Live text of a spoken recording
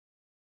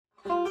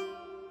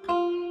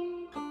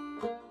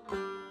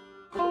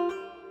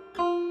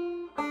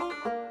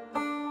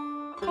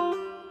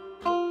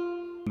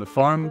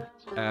farm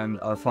and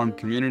our farm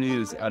community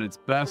is at its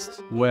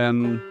best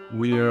when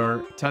we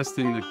are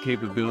testing the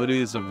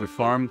capabilities of the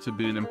farm to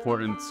be an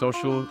important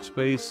social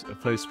space, a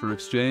place for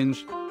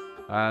exchange,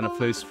 and a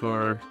place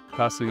for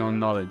passing on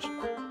knowledge.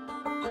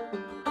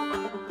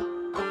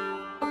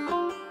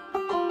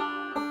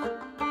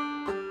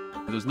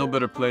 There's no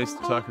better place to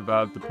talk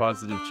about the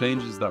positive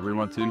changes that we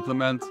want to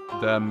implement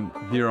than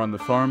here on the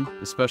farm,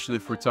 especially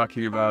if we're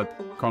talking about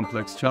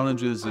complex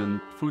challenges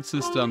in food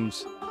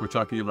systems, we're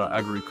talking about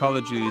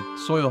agroecology,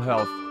 soil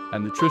health,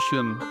 and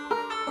nutrition.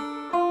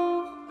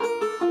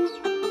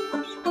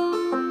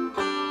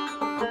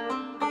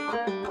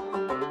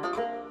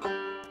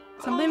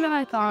 Something that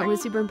I thought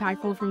was super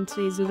impactful from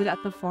today's visit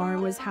at the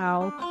farm was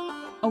how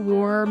a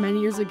war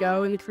many years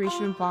ago and the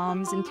creation of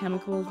bombs and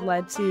chemicals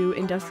led to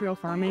industrial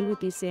farming with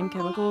these same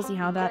chemicals, and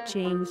how that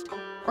changed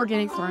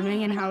organic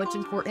farming, and how it's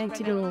important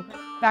to go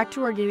back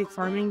to organic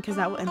farming because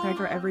that will impact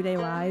our everyday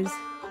lives.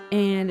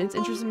 And it's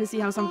interesting to see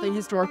how something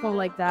historical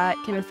like that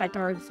can affect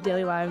our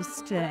daily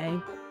lives today.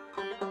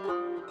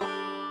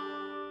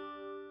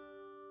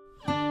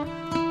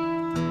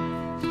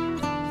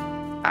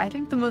 I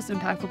think the most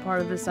impactful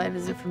part of this site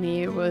visit for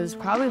me was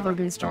probably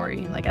Logan's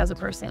story, as a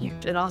person,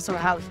 and also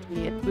how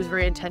he was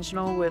very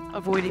intentional with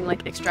avoiding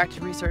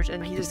extractive research,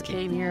 and he just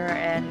came here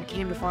and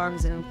came to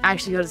farms and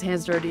actually got his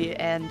hands dirty,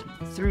 and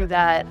through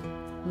that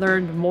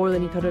learned more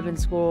than he could have in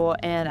school,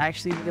 and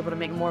actually was able to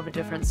make more of a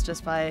difference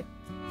just by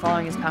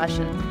following his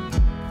passion.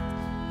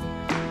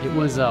 It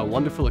was a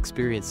wonderful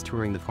experience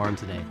touring the farm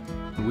today.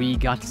 We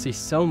got to see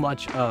so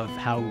much of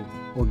how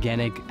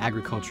organic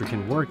agriculture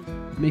can work.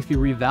 It makes me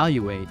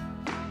reevaluate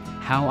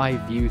how I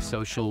view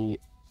social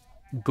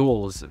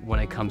goals when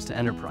it comes to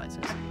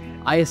enterprises.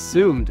 I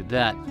assumed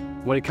that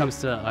when it comes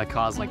to a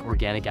cause like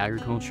organic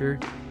agriculture,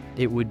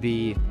 it would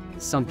be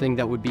something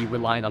that would be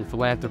reliant on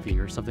philanthropy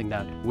or something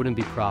that wouldn't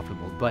be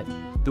profitable. But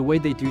the way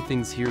they do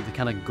things here, the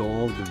kind of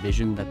goal, the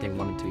vision that they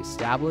wanted to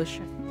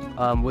establish,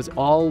 was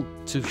all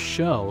to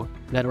show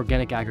that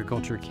organic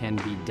agriculture can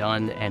be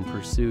done and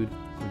pursued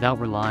without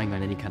relying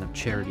on any kind of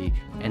charity,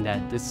 and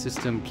that this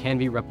system can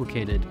be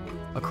replicated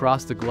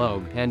across the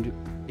globe, and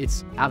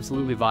it's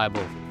absolutely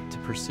viable to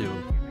pursue.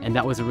 And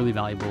that was a really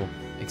valuable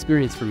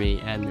experience for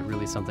me, and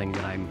really something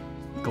that I'm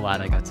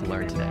glad I got to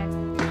learn today.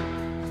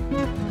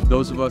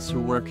 Those of us who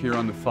work here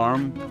on the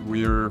farm,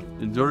 we're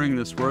enduring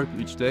this work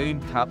each day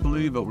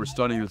happily, but we're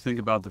starting to think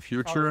about the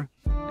future,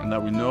 and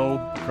that we know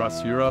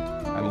across Europe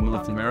and in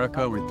North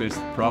America we face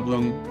the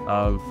problem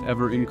of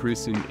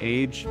ever-increasing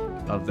age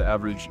of the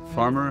average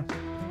farmer.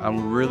 And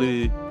we're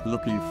really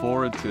looking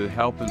forward to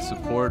help and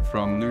support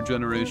from new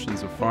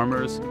generations of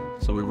farmers.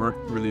 So we work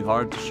really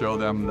hard to show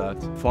them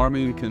that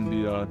farming can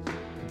be a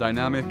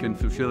dynamic and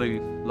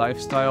fulfilling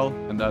lifestyle,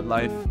 and that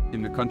life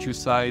in the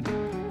countryside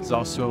is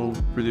also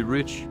really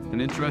rich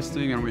and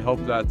interesting. And we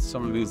hope that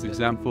some of these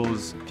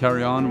examples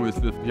carry on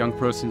with the young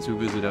persons who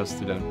visit us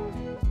today.